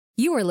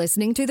You are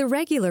listening to the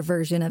regular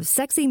version of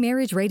Sexy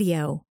Marriage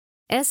Radio.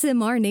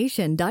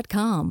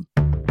 smrnation.com.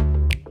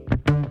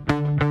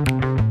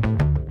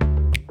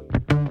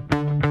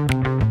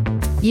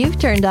 You've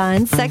turned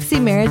on Sexy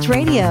Marriage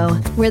Radio,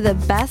 where the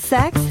best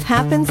sex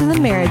happens in the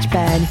marriage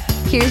bed.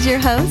 Here's your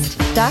host,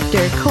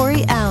 Dr.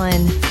 Corey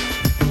Allen.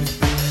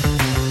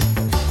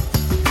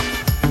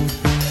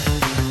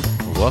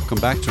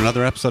 Welcome back to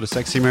another episode of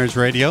Sexy Marriage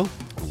Radio,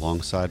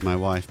 alongside my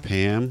wife,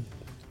 Pam.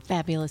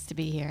 Fabulous to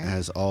be here.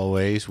 As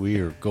always, we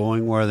are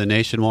going where the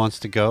nation wants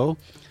to go.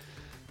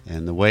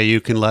 And the way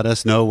you can let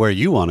us know where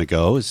you want to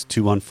go is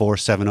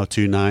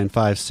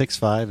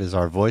 214-702-9565 is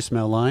our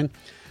voicemail line.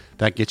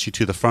 That gets you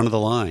to the front of the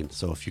line.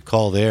 So if you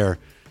call there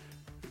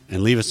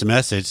and leave us a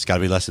message, it's got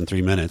to be less than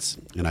 3 minutes.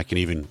 And I can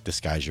even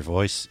disguise your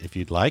voice if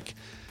you'd like.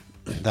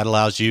 That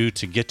allows you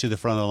to get to the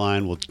front of the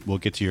line. We'll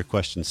get to your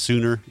questions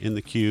sooner in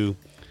the queue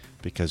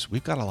because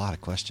we've got a lot of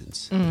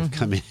questions that have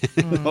come in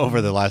over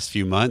the last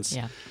few months.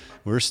 Yeah.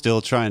 We're still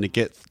trying to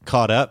get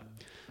caught up,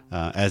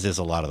 as is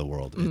a lot of the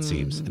world, it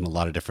seems, in a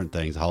lot of different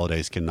things.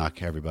 Holidays can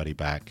knock everybody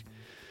back.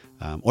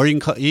 Or you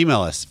can email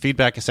us,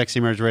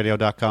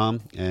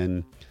 feedback@sexymarriageradio.com.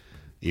 And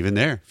even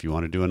there, if you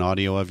want to do an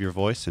audio of your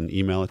voice and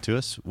email it to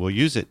us, we'll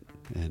use it.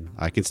 And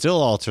I can still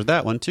alter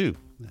that one, too.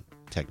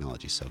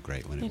 Technology's so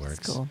great when it works.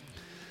 Cool.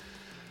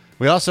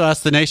 We also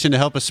ask the nation to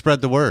help us spread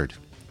the word.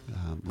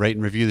 Rate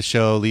and review the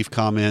show, leave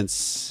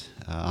comments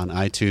on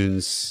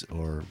iTunes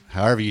or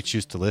however you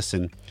choose to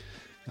listen,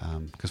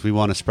 because we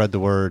want to spread the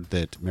word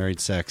that married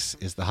sex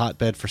is the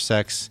hotbed for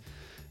sex,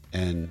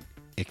 and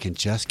it can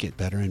just get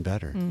better and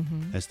better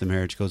as the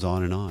marriage goes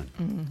on and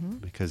on,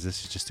 because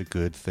this is just a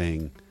good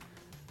thing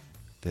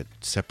that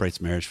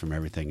separates marriage from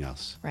everything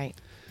else. Right.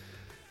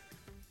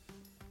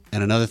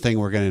 And another thing,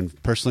 we're going to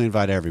personally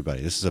invite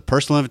everybody. This is a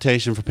personal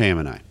invitation for Pam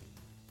and I.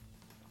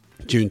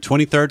 June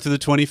 23rd through the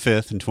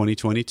 25th in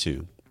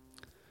 2022.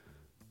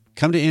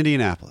 Come to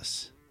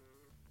Indianapolis.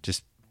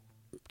 Just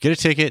get a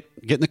ticket,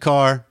 get in the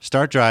car,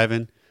 start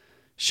driving,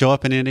 show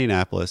up in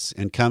Indianapolis,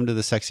 and come to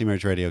the Sexy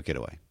Marriage Radio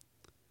Getaway.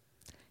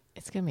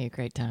 It's going to be a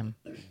great time.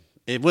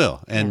 It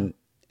will. And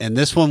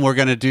this one we're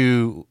going to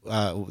do,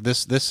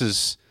 this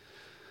is...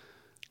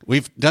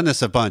 We've done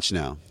this a bunch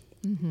now.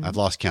 I've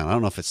lost count. I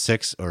don't know if it's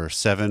 6 or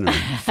 7 or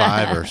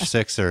 5 or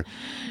 6 or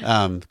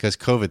because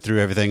COVID threw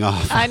everything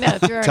off. I know,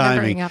 threw our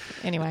numbering up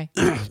anyway.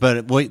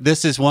 But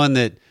this is one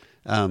that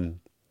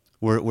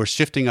we're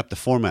shifting up the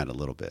format a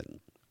little bit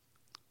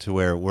to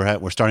where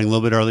we're starting a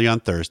little bit early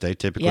on Thursday.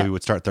 Typically, we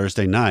would start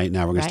Thursday night.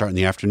 Now we're going to start in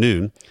the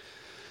afternoon,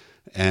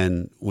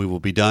 and we will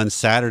be done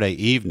Saturday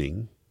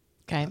evening.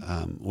 Okay.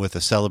 With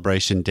a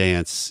celebration,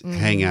 dance,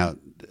 hangout,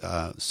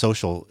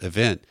 social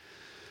event.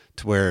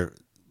 To where,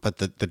 but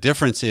the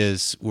difference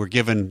is we're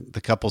giving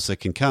the couples that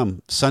can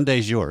come,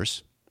 Sunday's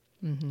yours,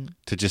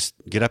 to just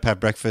get up, have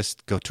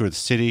breakfast, go tour the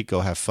city,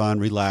 go have fun,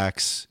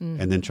 relax,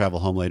 and then travel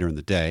home later in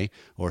the day,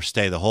 or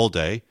stay the whole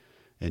day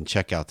and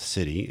check out the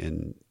city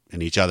and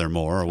each other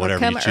more, or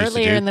whatever you choose to do. Come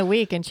earlier in the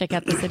week and check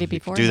out the city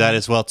before. Do that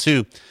as well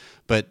too.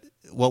 But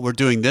what we're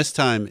doing this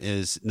time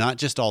is not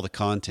just all the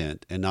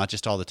content and not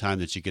just all the time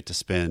that you get to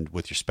spend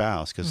with your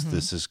spouse, because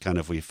this is kind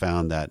of, we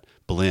found that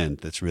blend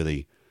that's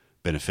really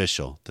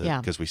beneficial,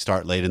 because we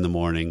start late in the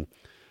morning,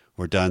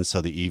 we're done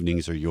so the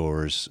evenings are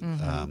yours.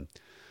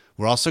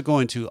 We're also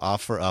going to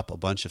offer up a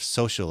bunch of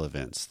social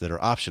events that are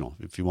optional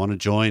if you want to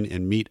join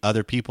and meet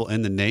other people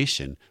in the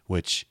nation,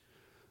 which,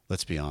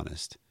 let's be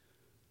honest,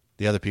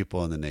 the other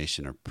people in the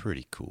nation are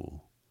pretty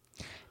cool.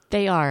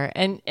 They are.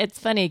 And it's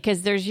funny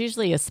because there's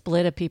usually a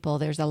split of people.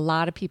 There's a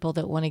lot of people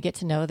that want to get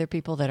to know other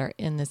people that are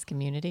in this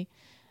community,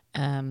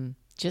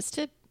 just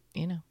to,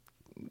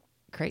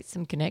 create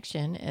some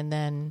connection. And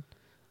then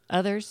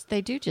others,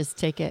 they do just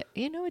take it,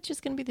 it's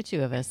just going to be the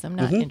two of us. I'm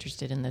not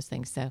interested in those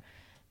things. So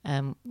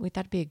we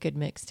thought it'd be a good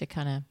mix to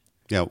kind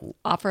of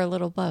offer a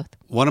little both.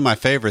 One of my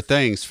favorite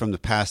things from the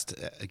past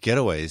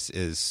getaways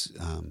is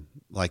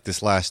like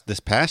this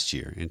past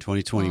year in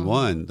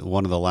 2021,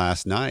 one of the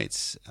last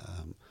nights,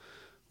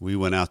 we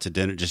went out to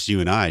dinner, just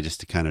you and I, just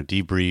to kind of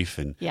debrief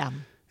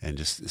and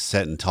just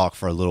sit and talk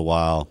for a little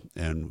while.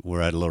 And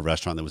we're at a little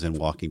restaurant that was in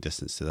walking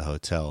distance to the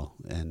hotel.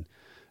 And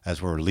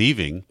as we're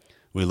leaving,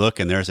 we look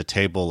and there's a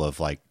table of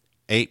like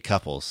 8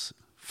 couples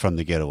from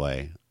the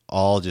getaway,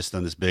 all just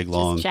on this big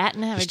long,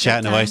 just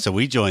chatting away. So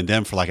we joined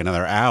them for like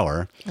another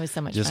hour. It was so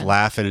much just fun.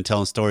 Laughing and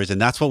telling stories.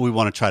 And that's what we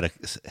want to try to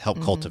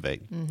help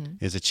cultivate,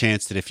 is a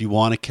chance that if you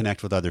want to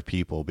connect with other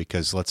people,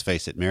 because let's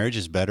face it, marriage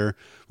is better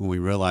when we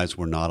realize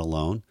we're not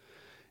alone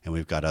and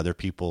we've got other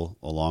people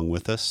along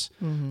with us,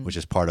 which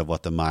is part of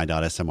what the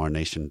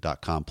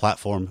my.smrnation.com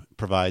platform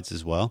provides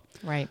as well.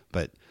 Right.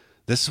 But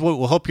this is what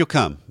we'll hope you'll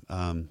come.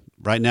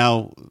 Right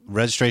now,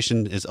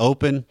 registration is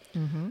open.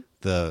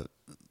 The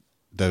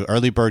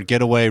early bird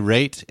getaway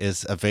rate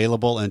is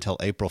available until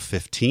April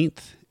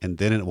 15th, and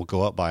then it will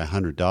go up by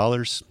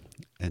 $100.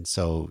 And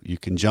so you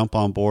can jump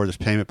on board. There's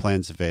payment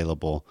plans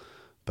available.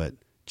 But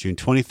June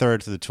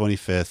 23rd to the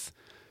 25th,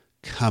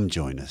 come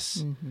join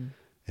us.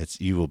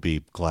 You will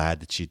be glad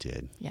that you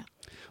did. Yeah.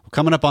 Well,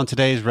 coming up on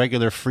today's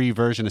regular free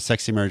version of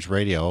Sexy Marriage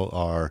Radio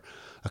are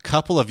a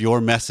couple of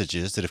your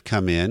messages that have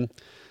come in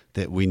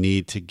that we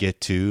need to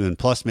get to, and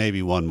plus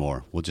maybe one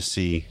more. We'll just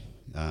see.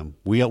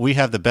 We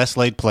have the best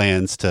laid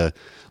plans to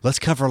let's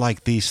cover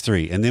like these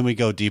three, and then we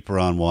go deeper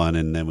on one,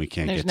 and then we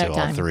can't There's get no to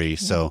all time. three.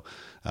 So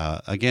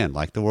again,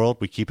 like the world,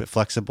 we keep it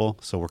flexible.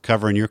 So we're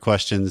covering your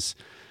questions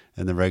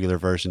in the regular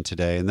version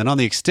today. And then on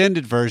the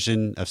extended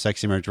version of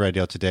Sexy Marriage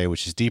Radio today,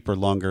 which is deeper,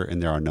 longer,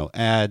 and there are no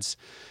ads,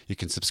 you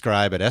can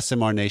subscribe at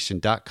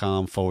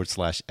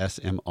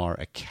smrnation.com/SMR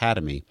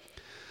Academy.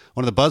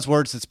 One of the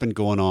buzzwords that's been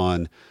going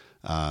on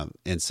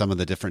in some of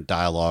the different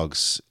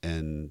dialogues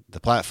in the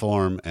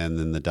platform and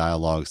then the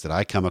dialogues that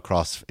I come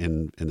across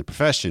in the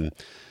profession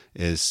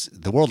is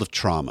the world of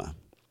trauma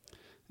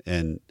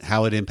and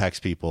how it impacts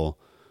people.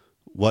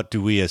 What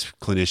do we as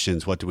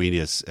clinicians, what do we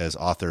as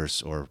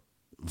authors or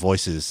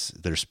voices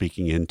that are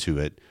speaking into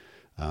it,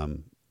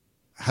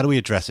 how do we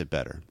address it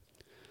better?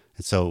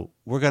 And so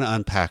we're going to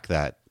unpack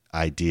that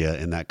idea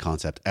and that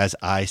concept as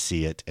I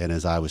see it and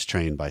as I was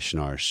trained by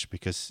Schnarch,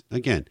 because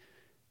again,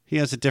 he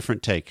has a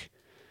different take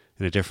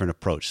and a different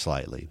approach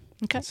slightly.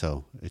 Okay. And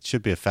so it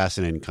should be a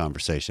fascinating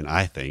conversation,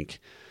 I think.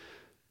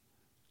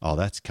 All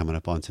that's coming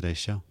up on today's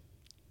show.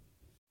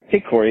 Hey,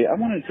 Corey, I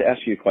wanted to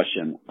ask you a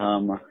question.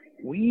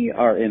 We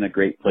are in a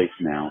great place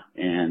now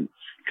and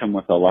come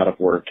with a lot of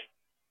work.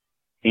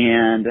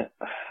 And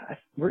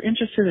we're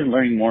interested in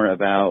learning more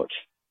about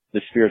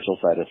the spiritual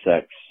side of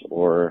sex,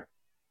 or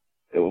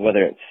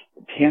whether it's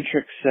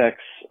tantric sex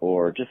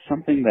or just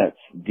something that's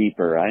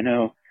deeper. I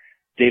know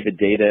David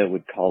Deida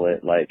would call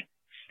it like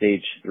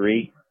stage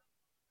 3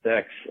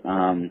 sex.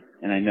 And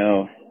I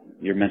know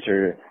your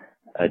mentor,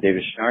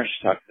 David Schnarch,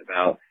 talks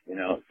about,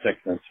 sex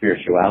and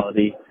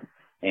spirituality.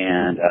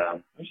 And I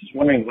was just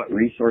wondering what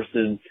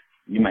resources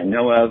you might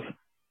know of,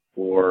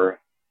 or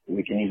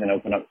we can even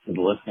open up to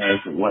the listeners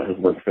what has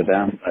worked for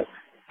them, but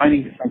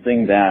finding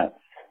something that,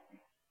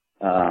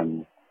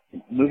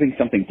 moving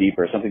something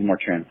deeper, something more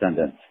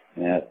transcendent.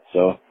 Yeah,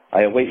 so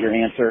I await your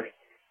answer,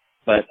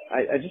 but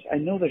I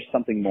know there's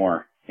something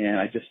more,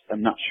 and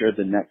I'm not sure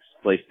the next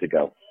place to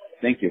go.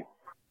 Thank you.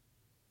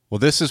 Well,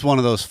 this is one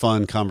of those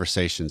fun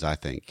conversations, I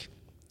think,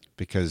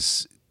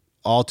 because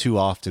all too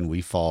often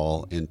we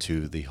fall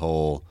into the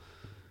whole,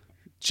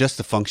 just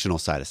the functional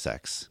side of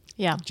sex.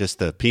 Yeah. Just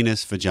the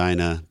penis,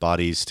 vagina,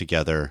 bodies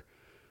together,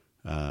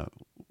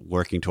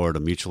 working toward a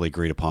mutually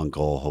agreed upon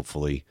goal,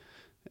 hopefully.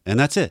 And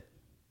that's it.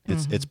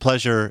 It's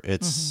pleasure.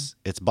 It's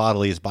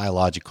bodily, it's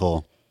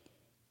biological.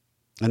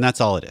 And that's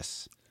all it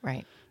is.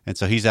 Right. And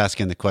so he's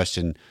asking the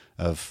question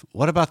of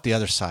what about the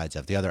other sides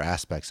of the other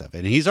aspects of it?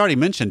 And he's already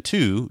mentioned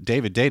too,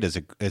 David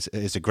Deida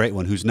is a great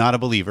one who's not a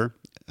believer.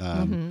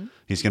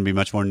 He's going to be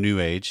much more new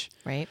age.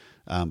 Right.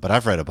 But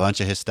I've read a bunch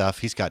of his stuff.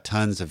 He's got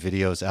tons of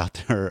videos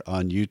out there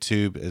on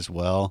YouTube as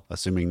well,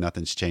 assuming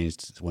nothing's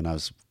changed when I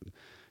was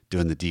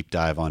doing the deep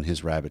dive on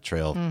his rabbit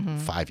trail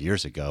 5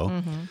 years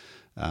ago.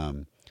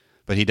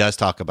 But he does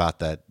talk about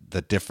the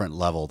different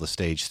level, the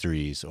stage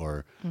 3s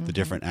or the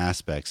different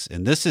aspects.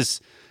 And this is,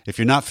 if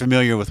you're not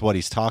familiar with what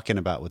he's talking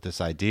about with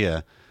this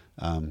idea,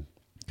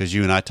 because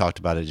you and I talked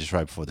about it just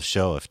right before the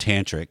show, if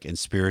tantric and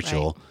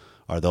spiritual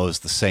are those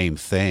the same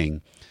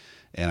thing.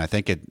 And I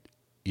think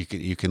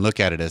you can look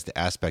at it as the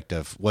aspect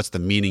of what's the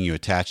meaning you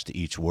attach to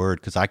each word,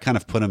 because I kind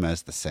of put them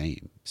as the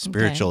same.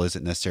 Spiritual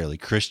isn't necessarily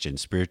Christian.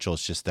 Spiritual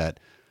is just that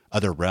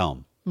other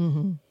realm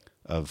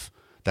of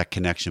that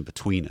connection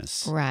between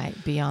us. Right.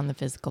 Beyond the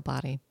physical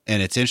body.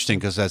 And it's interesting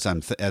because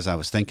as I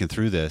was thinking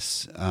through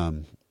this,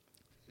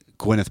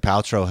 Gwyneth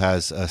Paltrow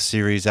has a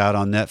series out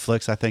on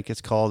Netflix, I think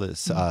it's called.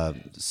 It's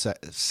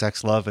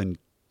Sex, Love, and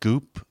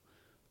Goop.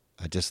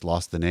 I just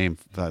lost the name.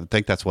 I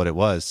think that's what it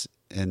was.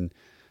 And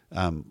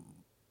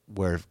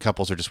where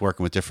couples are just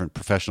working with different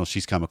professionals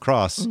she's come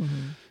across.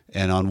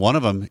 And on one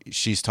of them,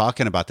 she's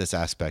talking about this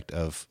aspect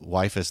of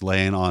wife is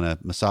laying on a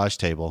massage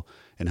table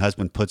and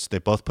husband they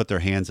both put their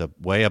hands up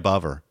way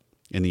above her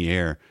in the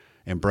air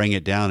and bring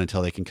it down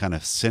until they can kind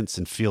of sense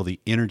and feel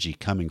the energy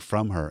coming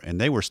from her. And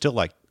they were still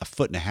like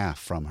 1.5 feet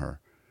from her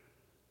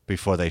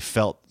before they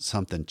felt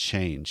something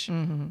change.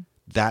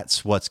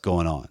 That's what's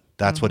going on.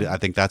 That's what I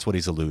think that's what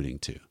he's alluding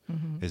to,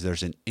 is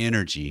there's an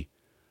energy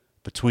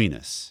between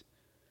us,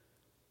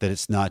 that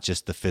it's not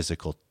just the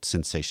physical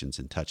sensations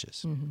and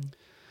touches.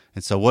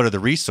 And so what are the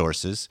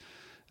resources?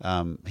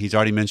 He's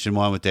already mentioned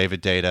one with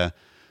David Deida.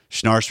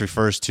 Schnarch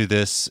refers to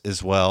this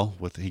as well.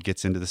 He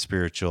gets into the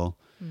spiritual.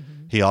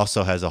 He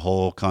also has a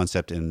whole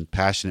concept in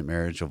passionate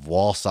marriage of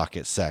wall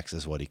socket sex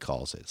is what he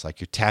calls it. It's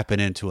like you're tapping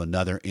into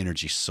another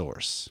energy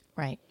source.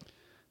 Right.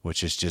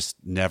 Which is just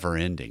never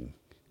ending,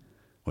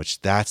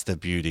 which that's the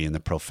beauty and the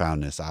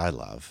profoundness I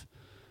love,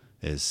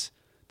 is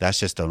that's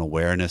just an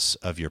awareness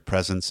of your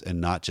presence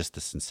and not just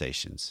the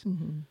sensations.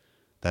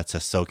 That's a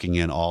soaking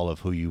in all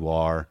of who you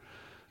are.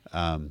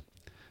 And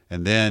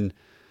then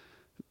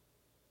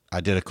I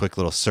did a quick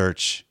little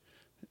search.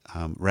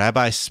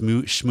 Rabbi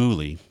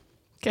Shmuley,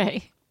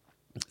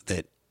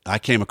 that I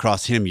came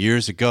across him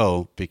years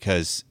ago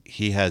because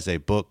he has a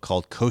book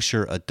called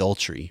Kosher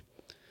Adultery.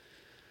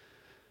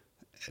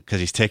 because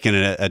he's taking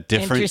a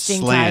different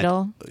Interesting slant.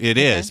 title. It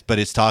is, but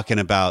it's talking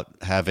about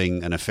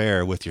having an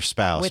affair with your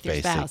spouse, With your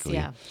basically. spouse,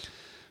 yeah.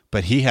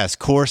 But he has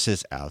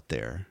courses out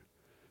there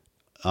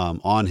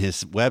on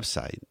his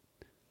website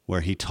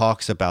where he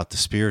talks about the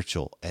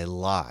spiritual a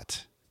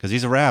lot because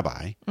he's a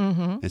rabbi.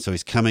 Mm-hmm. And so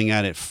he's coming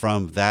at it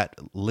from that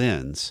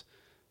lens.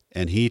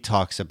 And he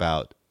talks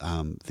about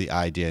the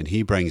idea, and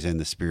he brings in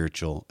the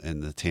spiritual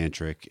and the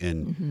tantric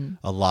and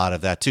a lot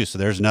of that too. So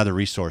there's another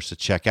resource to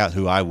check out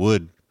who I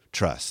would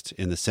trust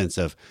in the sense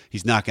of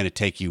he's not going to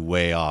take you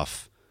way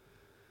off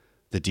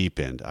the deep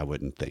end, I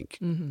wouldn't think.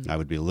 I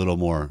would be a little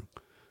more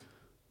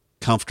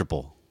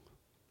comfortable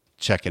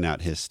checking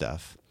out his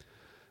stuff.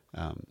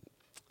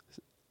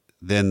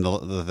 Then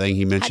the thing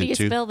he mentioned How do you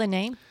too. spell the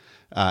name?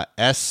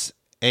 Shmuley.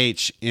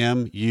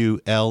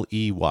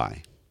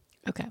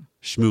 Okay.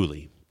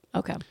 Shmuley.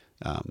 Okay.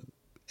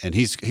 And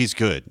he's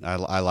good.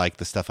 I like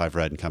the stuff I've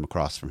read and come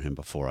across from him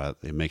before.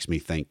 It makes me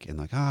think and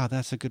like,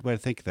 that's a good way to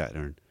think of that.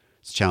 Or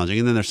it's challenging.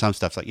 And then there's some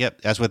stuff like,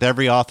 as with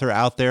every author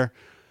out there,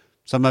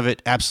 some of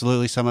it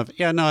absolutely, some of it,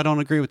 no, I don't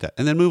agree with that.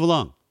 And then move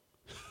along.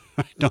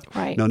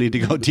 No need to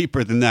go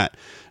deeper than that.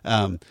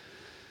 And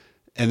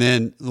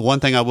then the one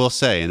thing I will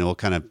say, and we'll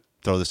kind of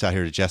throw this out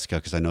here to Jessica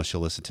because I know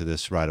she'll listen to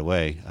this right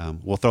away.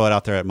 We'll throw it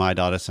out there at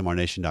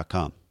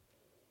my.smrnation.com.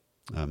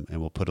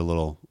 And we'll put a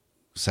little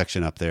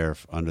section up there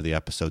under the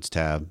episodes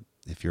tab.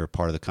 If you're a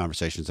part of the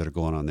conversations that are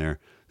going on there,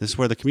 this is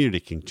where the community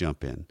can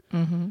jump in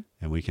and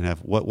we can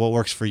have what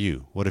works for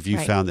you. What have you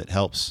found that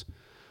helps?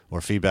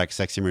 Or feedback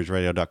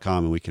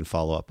sexymarriageradio.com and we can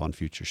follow up on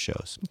future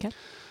shows. Okay.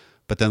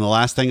 But then the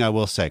last thing I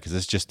will say, because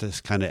this just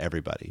is kind of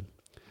everybody,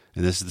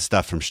 and this is the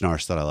stuff from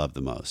Schnarch that I love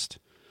the most,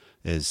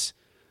 is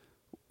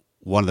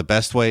one of the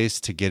best ways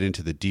to get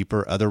into the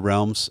deeper other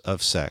realms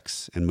of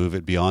sex and move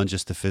it beyond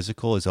just the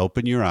physical is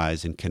open your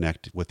eyes and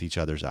connect with each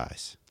other's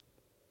eyes.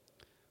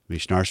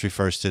 Schnarch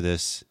refers to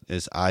this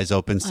as eyes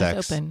open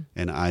sex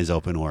and eyes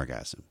open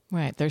orgasm.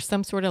 Right. There's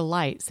some sort of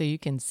light so you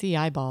can see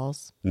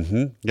eyeballs.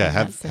 Mm-hmm. Yeah,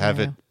 have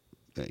it.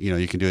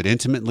 You can do it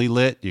intimately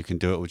lit. You can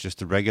do it with just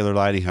the regular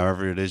lighting,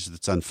 however it is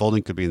that's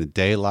unfolding. Could be in the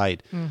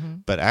daylight.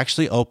 But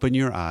actually open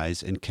your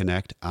eyes and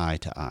connect eye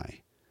to eye.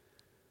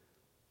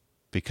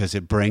 Because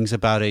it brings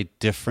about a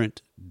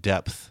different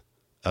depth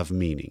of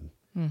meaning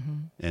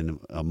and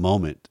a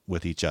moment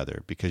with each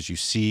other because you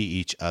see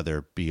each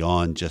other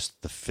beyond just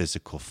the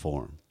physical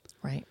form.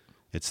 Right.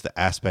 It's the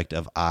aspect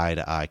of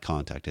eye-to-eye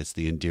contact. It's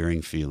the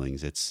endearing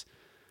feelings.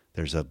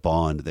 There's a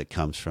bond that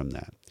comes from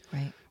that.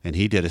 Right. And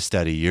he did a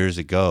study years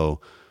ago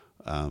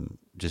and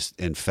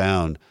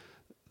found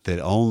that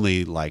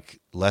only like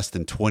less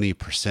than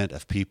 20%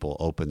 of people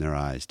open their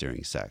eyes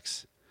during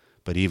sex.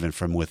 But even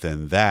from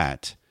within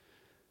that,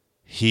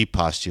 he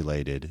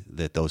postulated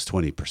that those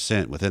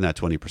 20%, within that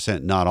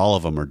 20%, not all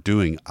of them are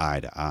doing eye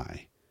to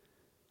eye.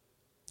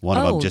 One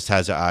of them just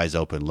has their eyes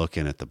open,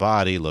 looking at the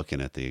body,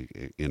 looking at the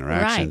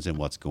interactions and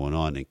what's going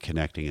on and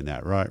connecting in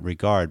that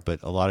regard.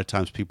 But a lot of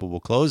times people will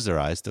close their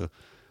eyes to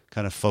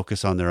kind of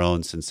focus on their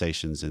own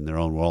sensations in their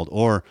own world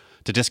or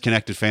to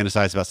disconnect and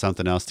fantasize about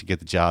something else to get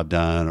the job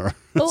done. Or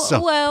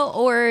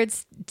or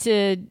it's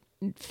to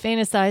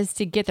fantasize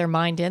to get their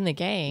mind in the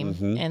game.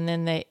 And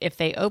then if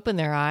they open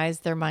their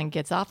eyes, their mind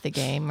gets off the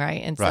game,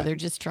 right? And so they're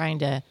just trying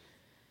to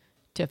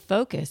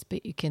focus.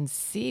 But you can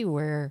see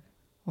where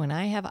when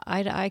I have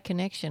eye-to-eye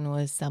connection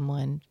with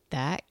someone,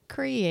 it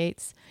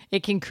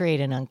can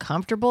create an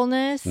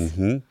uncomfortableness.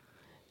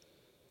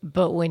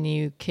 But when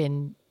you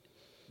can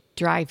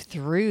drive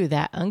through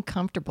that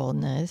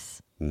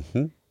uncomfortableness,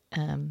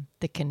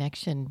 the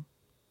connection,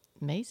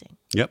 amazing.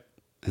 Yep.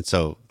 And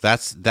so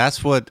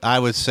that's what I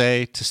would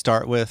say to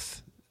start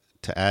with,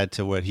 to add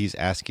to what he's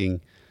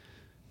asking.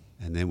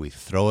 And then we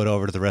throw it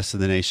over to the rest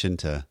of the nation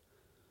to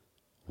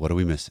what are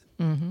we missing?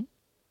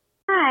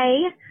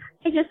 Hi.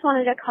 I just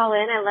wanted to call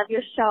in. I love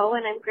your show,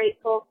 and I'm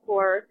grateful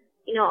for,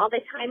 all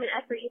the time and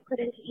effort you put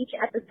into each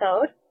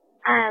episode.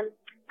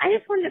 I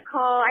just wanted to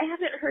call. I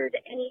haven't heard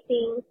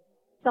anything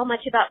so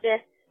much about this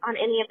on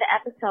any of the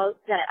episodes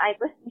that I've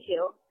listened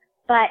to,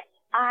 but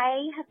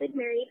I have been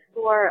married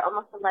for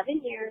almost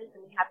 11 years,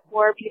 and we have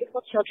 4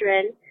 beautiful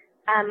children.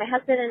 My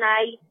husband and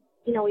I,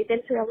 we've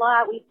been through a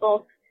lot. We've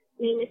both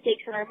made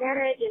mistakes in our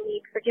marriage, and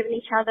we've forgiven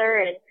each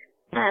other,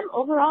 and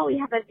overall, we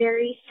have a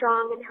very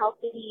strong and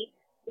healthy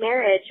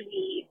marriage.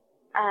 We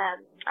are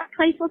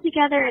playful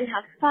together and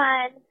have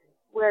fun.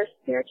 We're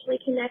spiritually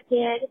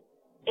connected,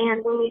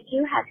 and when we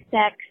do have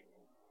sex,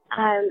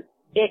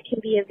 it can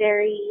be a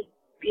very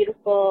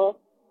beautiful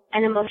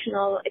and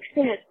emotional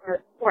experience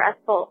for us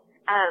both.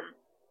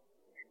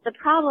 The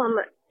problem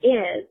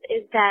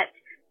is that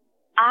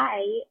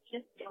I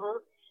just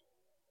don't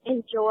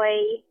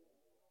enjoy,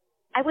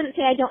 I wouldn't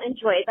say I don't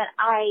enjoy, but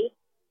I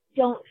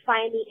don't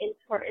find the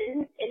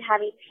importance in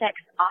having sex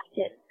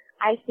often.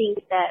 I think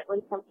that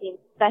when something's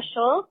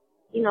special,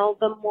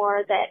 the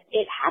more that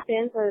it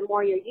happens or the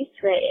more you're used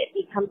to it,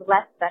 it becomes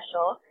less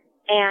special.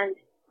 And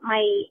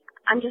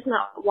I'm just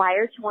not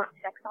wired to want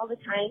sex all the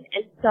time.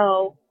 And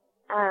so,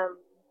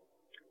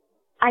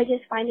 I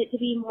just find it to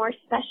be more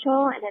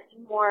special, and it's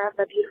more of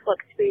a beautiful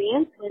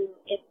experience when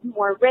it's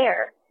more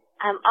rare.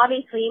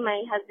 Obviously,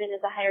 my husband is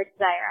a higher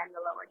desire. I'm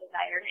the lower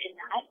desire in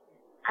that.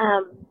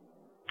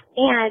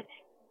 And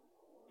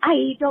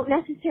I don't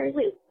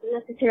necessarily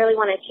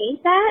want to change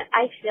that.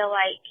 I feel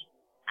like,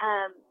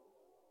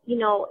 you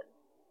know,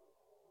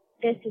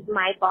 this is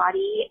my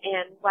body,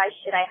 and why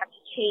should I have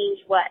to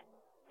change what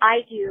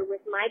I do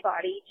with my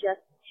body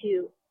just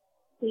to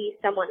please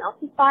someone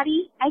else's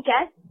body, I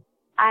guess.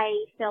 I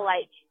feel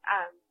like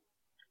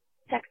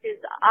sex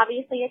is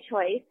obviously a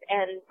choice,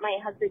 and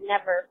my husband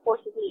never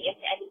forces me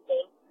into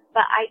anything,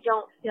 but I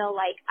don't feel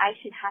like I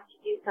should have to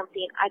do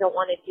something I don't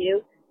want to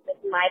do with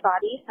my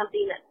body,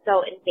 something that's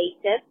so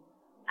invasive.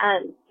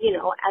 You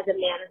know, as a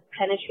man is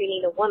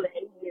penetrating a woman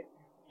who's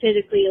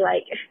physically,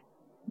 like,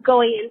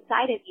 going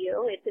inside of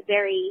you, it's a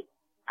very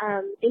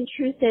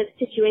intrusive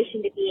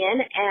situation to be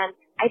in, and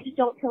I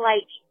just don't feel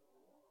like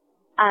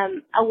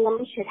a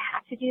woman should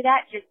have to do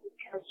that just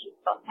because she's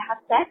supposed to have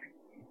sex.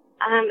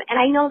 And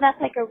I know that's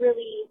like a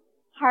really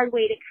hard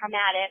way to come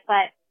at it,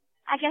 but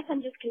I guess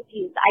I'm just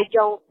confused. I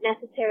don't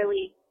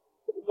necessarily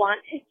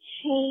want to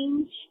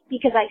change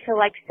because I feel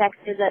like sex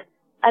is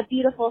a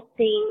beautiful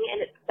thing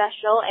and it's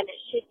special and it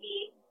should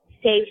be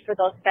saved for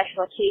those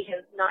special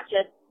occasions, not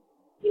just,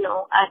 you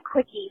know, a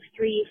quickie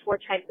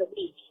 3-4 times a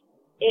week.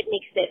 It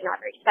makes it not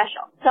very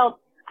special. So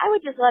I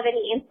would just love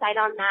any insight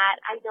on that.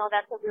 I know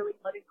that's a really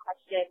loaded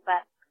question,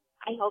 but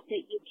I hope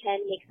that you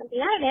can make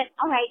something out of it.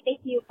 All right. Thank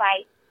you.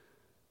 Bye.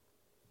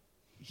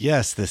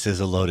 Yes, this is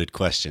a loaded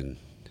question.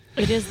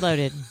 It is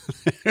loaded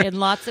in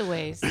lots of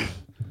ways.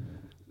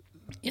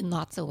 In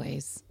lots of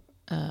ways.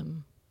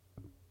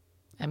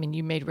 I mean,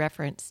 you made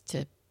reference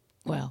to,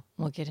 well,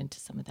 we'll get into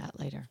some of that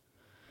later.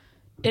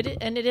 It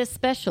is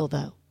special,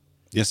 though.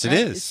 Yes, right?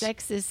 it is.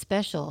 Sex is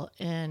special.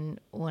 And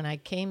when I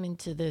came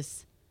into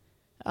this,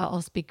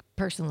 I'll speak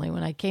personally,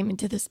 when I came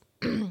into this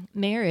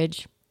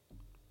marriage,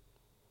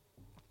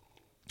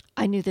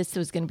 I knew this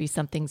was going to be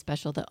something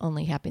special that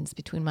only happens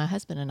between my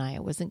husband and I.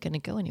 It wasn't going to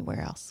go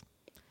anywhere else.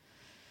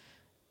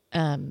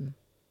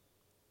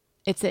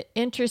 It's an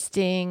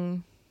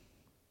interesting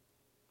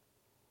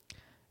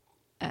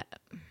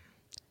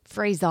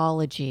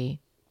phraseology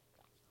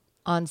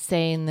on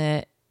saying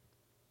that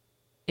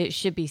it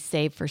should be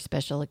saved for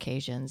special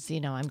occasions. You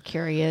know, I'm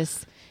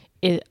curious,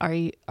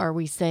 are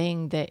we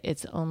saying that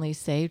it's only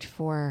saved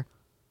for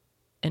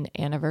an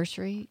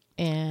anniversary?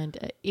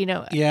 And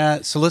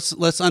yeah. So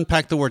let's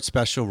unpack the word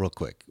special real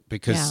quick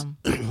because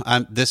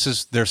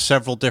there's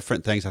several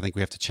different things. I think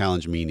we have to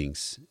challenge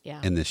meanings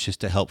in this just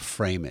to help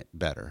frame it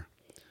better.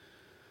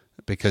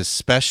 Because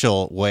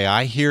special, way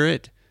I hear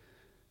it,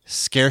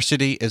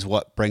 scarcity is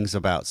what brings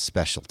about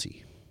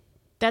specialty.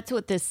 That's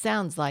what this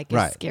sounds like.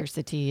 Right.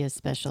 Scarcity is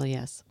special.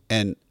 Yes.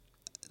 And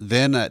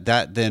then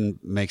that then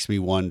makes me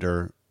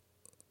wonder,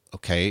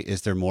 okay,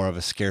 is there more of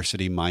a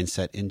scarcity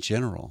mindset in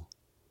general?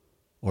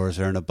 Or is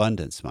there an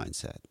abundance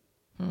mindset?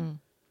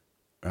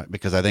 Right?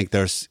 Because I think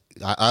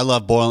I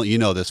love boiling, you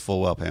know this full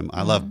well, Pam.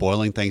 I love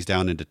boiling things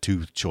down into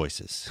two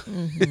choices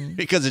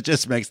because it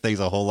just makes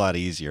things a whole lot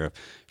easier.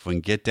 If we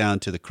can get down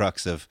to the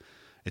crux of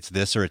it's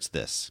this or it's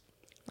this.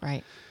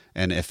 Right.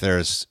 And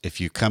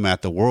if you come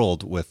at the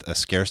world with a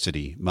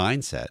scarcity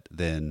mindset,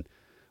 then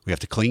we have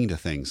to cling to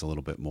things a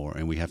little bit more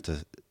and we have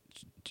to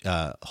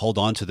hold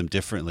on to them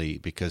differently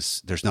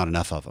because there's not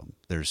enough of them.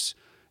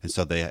 And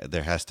so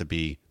there's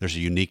a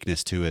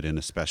uniqueness to it and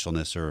a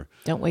specialness or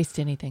don't waste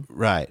anything.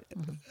 Right.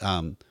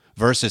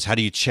 Versus how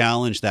do you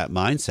challenge that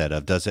mindset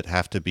of does it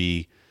have to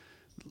be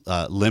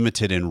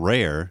limited and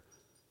rare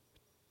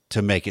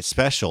to make it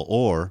special?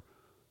 Or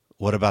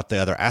what about the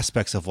other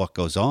aspects of what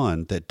goes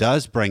on that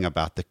does bring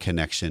about the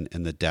connection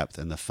and the depth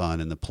and the fun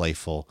and the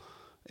playful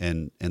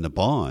and the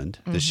bond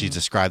that she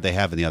described they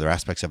have in the other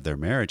aspects of their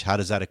marriage? How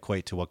does that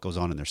equate to what goes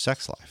on in their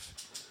sex life?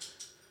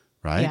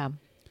 Right? Yeah.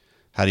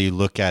 How do you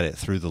look at it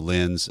through the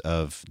lens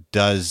of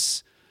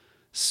does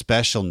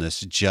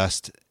specialness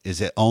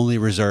is it only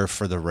reserved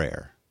for the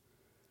rare?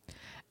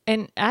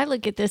 And I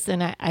look at this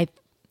and I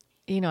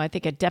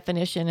think a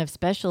definition of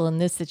special in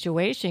this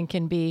situation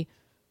can be,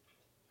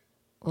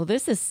 well,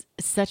 this is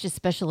such a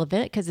special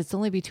event because it's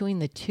only between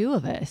the two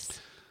of us.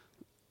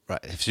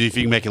 Right. So if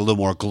you can make it a little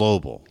more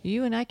global.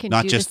 You and I can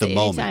not do just this the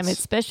anytime. moments.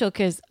 It's special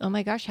because, oh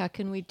my gosh, how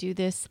can we do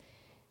this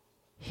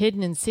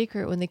hidden and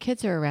secret when the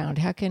kids are around?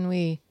 How can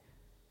we...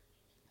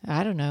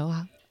 I don't know.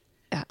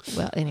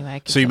 Well,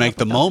 anyway. So you make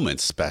the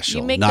moments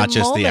special, not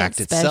just the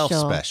act itself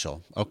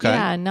special. Okay.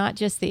 Yeah, not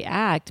just the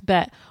act,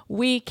 but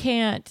we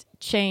can't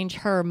change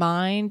her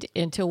mind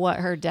into what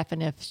her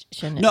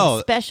definition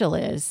of special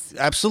is.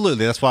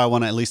 Absolutely. That's why I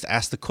want to at least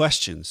ask the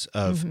questions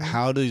of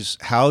how does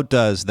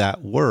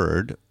that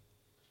word,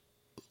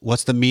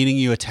 what's the meaning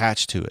you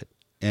attach to it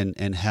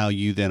and how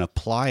you then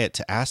apply it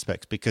to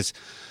aspects, because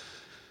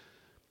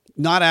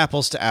not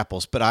apples to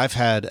apples, but I've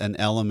had an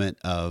element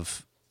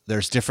of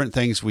there's different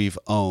things we've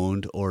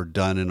owned or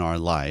done in our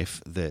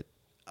life that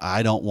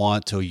I don't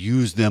want to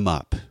use them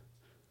up.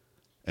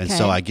 And Okay.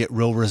 so I get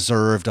real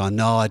reserved on,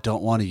 no, I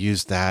don't want to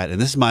use that. And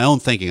this is my own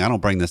thinking. I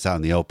don't bring this out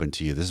in the open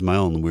to you. This is my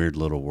own weird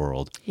little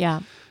world.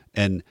 Yeah.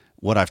 And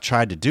what I've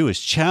tried to do is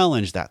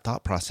challenge that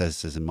thought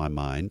processes in my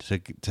mind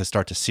to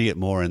start to see it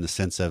more in the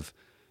sense of,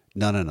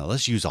 no,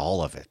 let's use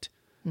all of it.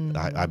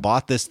 I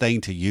bought this thing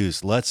to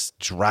use. Let's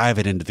drive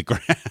it into the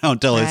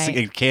ground till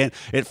Right.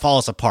 it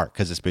falls apart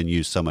because it's been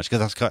used so much.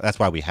 Because that's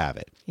why we have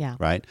it. Yeah.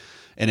 Right.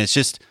 And it's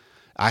just,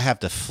 I have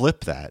to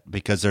flip that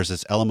because there's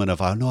this element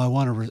of, oh no, I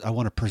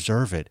want to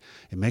preserve it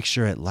and make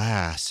sure it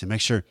lasts and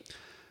make sure.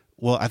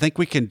 Well, I think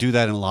we can do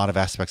that in a lot of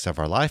aspects of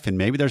our life, and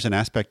maybe there's an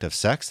aspect of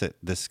sex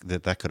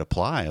that could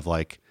apply of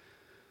like,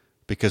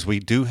 because we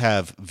do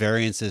have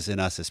variances in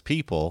us as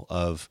people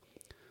of,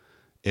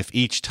 if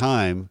each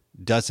time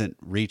doesn't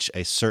reach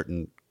a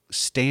certain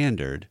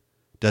standard,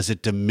 does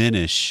it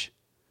diminish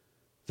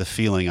the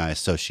feeling I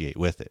associate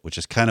with it, which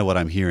is kind of what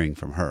I'm hearing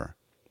from her.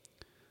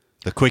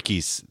 The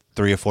quickies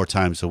 3 or 4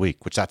 times a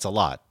week, which that's a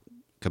lot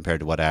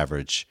compared to what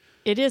average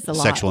It is a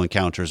lot. sexual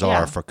encounters Yeah.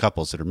 are for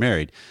couples that are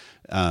married.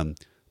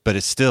 But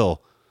it's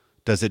still,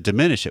 does it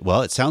diminish it?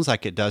 Well, it sounds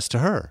like it does to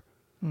her.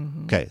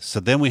 Mm-hmm. Okay,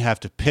 so then we have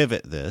to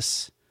pivot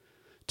this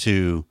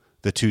to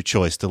the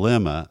two-choice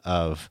dilemma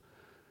of,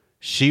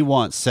 she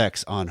wants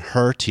sex on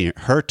her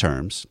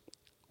terms,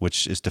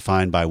 which is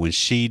defined by when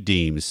she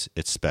deems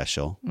it's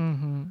special,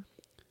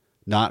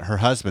 not her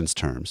husband's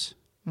terms.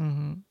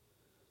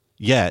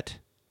 Yet,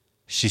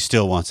 she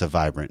still wants a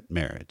vibrant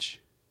marriage.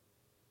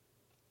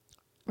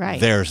 Right.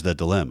 There's the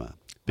dilemma.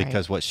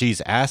 Because what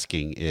she's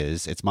asking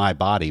is, it's my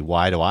body.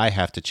 Why do I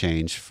have to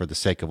change for the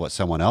sake of what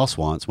someone else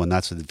wants when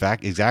that's in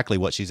fact exactly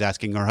what she's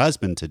asking her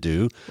husband to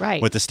do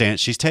Right. with the stance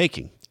she's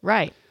taking?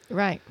 Right.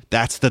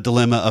 That's the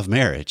dilemma of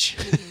marriage.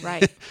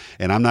 Right.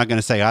 And I'm not going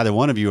to say either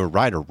one of you are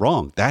right or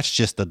wrong. That's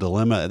just the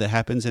dilemma that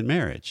happens in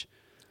marriage.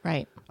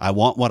 Right. I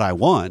want what I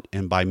want.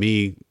 And by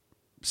me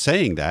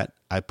saying that,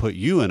 I put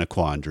you in a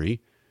quandary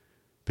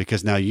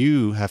because now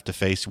you have to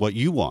face what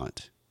you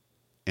want.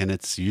 And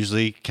it's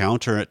usually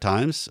counter at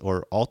times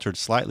or altered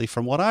slightly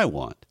from what I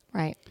want.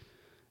 Right.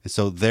 And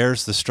so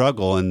there's the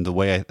struggle. And the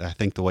way I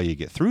think the way you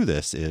get through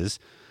this is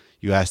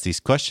you ask these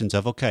questions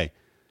of, okay,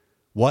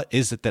 what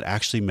is it that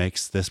actually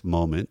makes this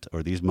moment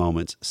or these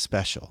moments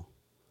special?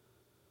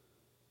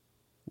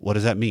 What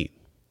does that mean?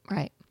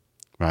 Right.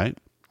 Right?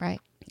 Right.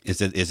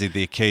 Is it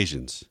the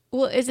occasions?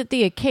 Well, is it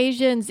the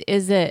occasions?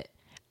 Is it,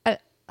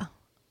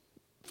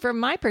 from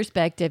my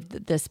perspective,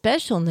 the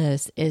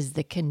specialness is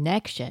the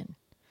connection.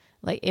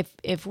 Like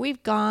if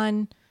we've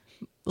gone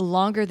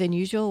longer than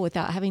usual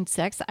without having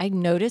sex, I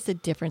notice a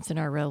difference in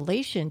our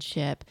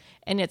relationship.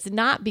 And it's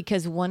not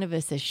because one of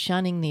us is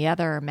shunning the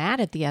other or mad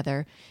at the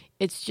other.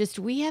 It's just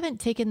we haven't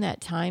taken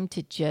that time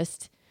to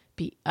just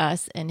be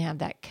us and have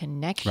that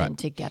connection Right.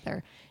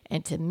 together.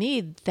 And to me,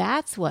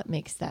 that's what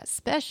makes that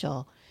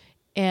special.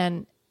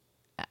 And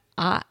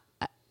I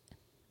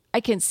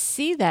can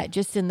see that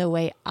just in the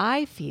way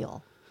I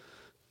feel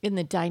in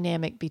the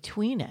dynamic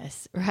between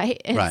us, right?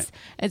 Right.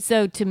 And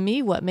so to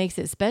me, what makes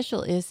it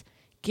special is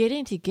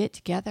getting to get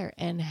together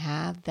and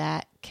have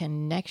that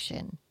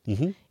connection.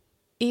 Mm-hmm.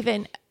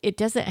 Even, it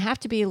doesn't have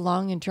to be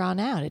long and drawn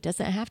out. It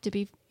doesn't have to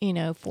be,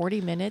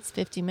 40 minutes,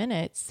 50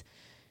 minutes,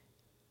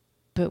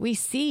 but we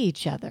see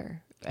each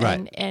other.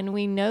 Right. And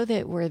we know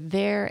that we're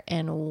there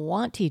and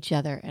want each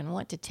other and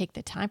want to take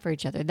the time for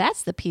each other.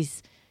 That's the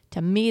piece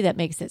to me that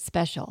makes it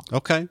special.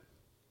 Okay.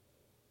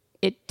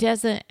 It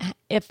doesn't,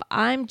 if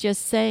I'm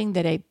just saying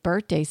that a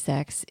birthday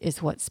sex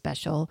is what's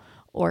special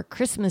or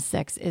Christmas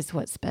sex is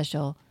what's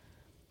special,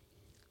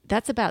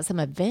 that's about some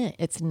event.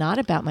 It's not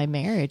about my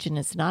marriage, and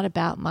it's not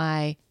about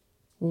my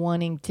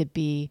wanting to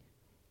be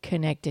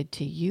connected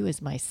to you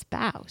as my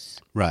spouse.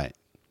 Right.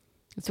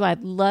 So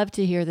I'd love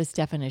to hear this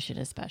definition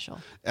of special.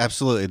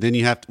 Absolutely. Then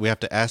we have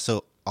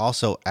to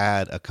also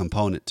add a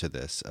component to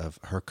this of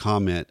her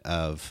comment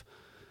of,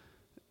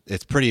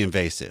 it's pretty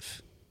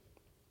invasive.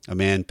 A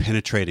man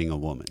penetrating a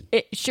woman.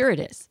 Sure it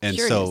is. And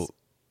sure so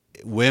it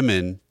is.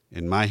 women,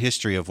 in my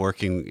history of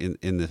working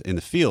in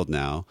the field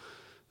now,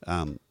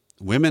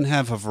 women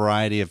have a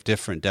variety of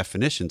different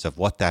definitions of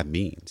what that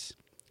means.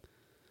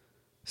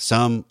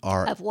 Some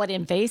are Of what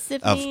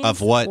invasive means?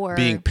 of what or-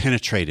 being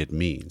penetrated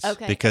means.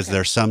 Okay, Because okay.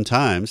 there's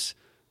sometimes,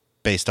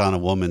 based on a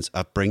woman's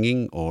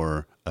upbringing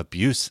or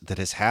abuse that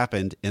has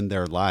happened in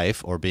their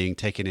life or being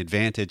taken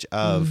advantage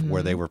of, Mm-hmm.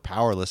 where they were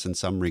powerless in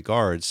some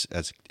regards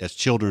as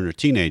children or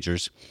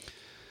teenagers,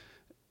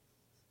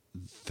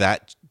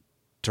 that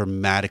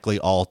dramatically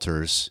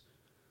alters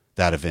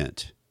that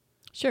event.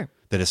 Sure.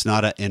 That it's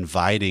not a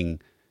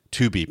inviting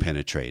to be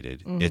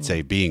penetrated, it's Mm-hmm.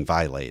 a being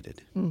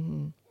violated.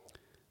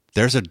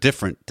 There's a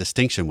different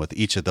distinction with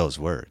each of those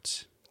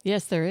words.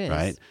 Yes, there is.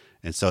 Right.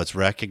 And so it's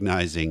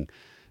recognizing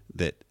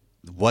that,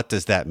 what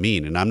does that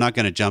mean? And I'm not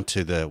going to jump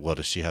to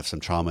does she have some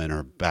trauma in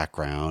her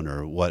background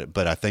or what?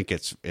 But I think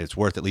it's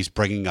worth at least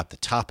bringing up the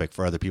topic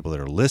for other people that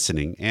are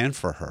listening and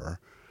for her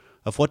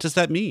of what does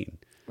that mean?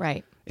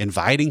 Right.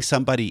 Inviting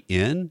somebody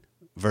in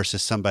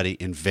versus somebody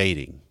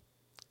invading.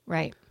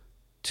 Right.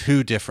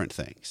 Two different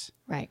things.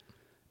 Right.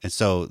 And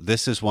so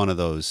this is one of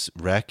those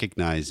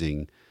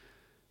recognizing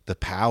the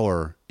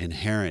power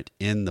inherent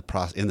in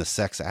the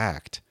sex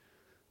act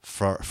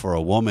for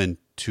a woman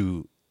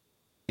to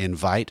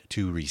invite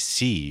to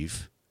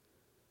receive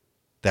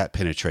that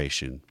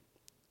penetration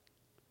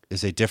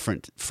is a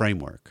different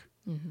framework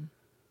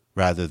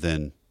rather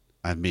than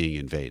I'm being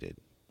invaded.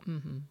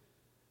 And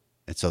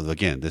so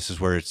again, this is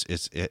where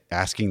it's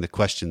asking the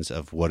questions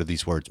of what do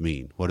these words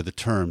mean? What do the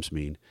terms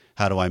mean?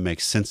 How do I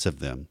make sense of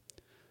them?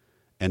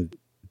 And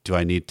do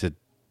I need to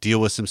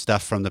deal with some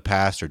stuff from the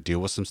past or deal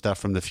with some stuff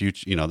from the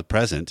future, the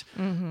present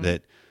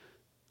that,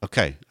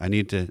 okay, I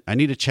need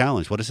to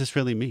challenge. What does this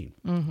really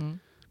mean?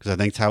 Because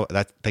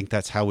I think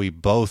that's how we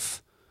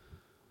both,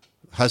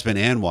 husband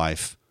and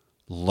wife,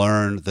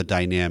 learn the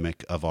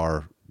dynamic of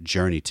our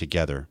journey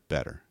together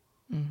better.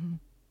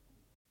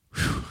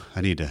 Whew,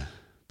 I need to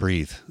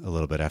breathe a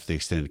little bit after the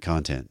extended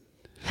content.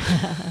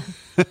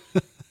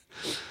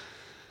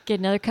 Get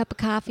another cup of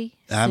coffee.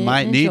 I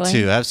might need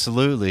to,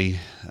 absolutely.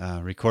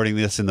 Recording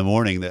this in the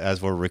morning,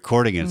 as we're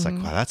recording it, it's like,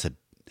 wow, that's a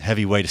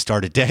heavy way to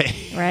start a day.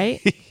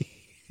 Right?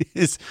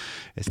 It's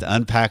to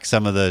unpack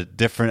some of the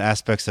different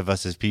aspects of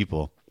us as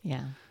people.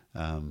 Yeah.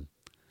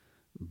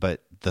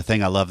 But the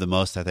thing I love the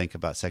most, I think,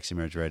 about Sexy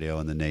Marriage Radio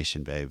and the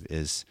Nation, babe,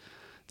 is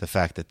the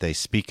fact that they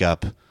speak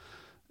up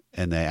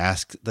and they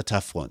ask the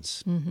tough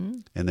ones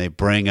and they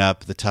bring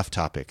up the tough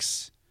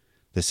topics.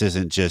 This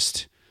isn't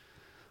just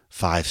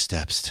 5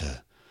 steps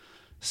to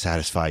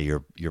satisfy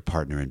your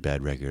partner in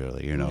bed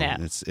regularly. No.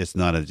 It's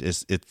not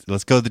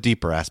let's go to the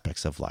deeper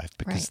aspects of life,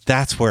 because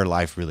that's where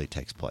life really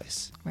takes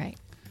place. Right.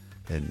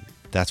 And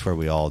that's where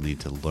we all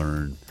need to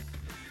learn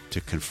to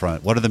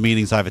confront what are the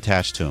meanings I've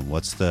attached to them?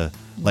 What's the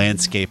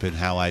landscape and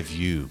how I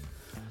view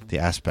the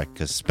aspect?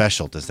 Because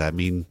special, does that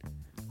mean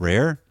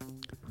rare?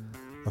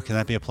 Or can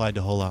that be applied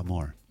to a whole lot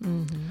more?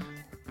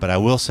 But I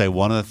will say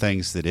one of the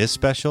things that is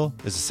special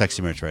is the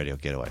Sexy Marriage Radio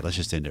Getaway. Let's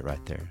just end it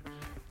right there.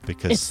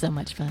 Because it's so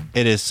much fun.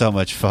 It is so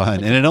much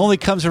fun. And it only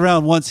comes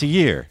around once a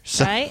year.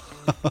 So right?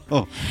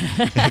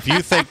 if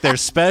you think they're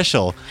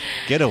special,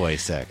 getaway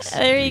sex.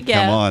 There you go.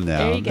 Come on now.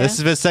 There you go. This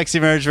has been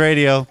Sexy Marriage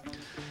Radio.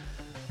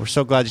 We're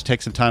so glad you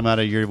take some time out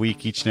of your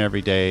week each and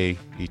every day,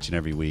 each and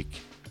every week.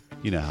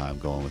 You know how I'm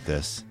going with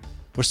this.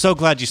 We're so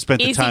glad you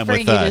spent the time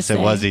with us. It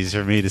was easy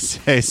for me to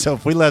say. So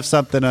if we left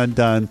something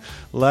undone,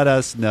 let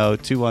us know.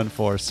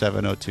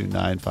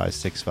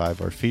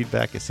 214-702-9565 or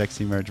feedback at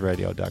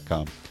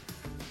sexymarriageradio.com.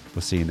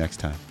 We'll see you next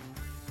time.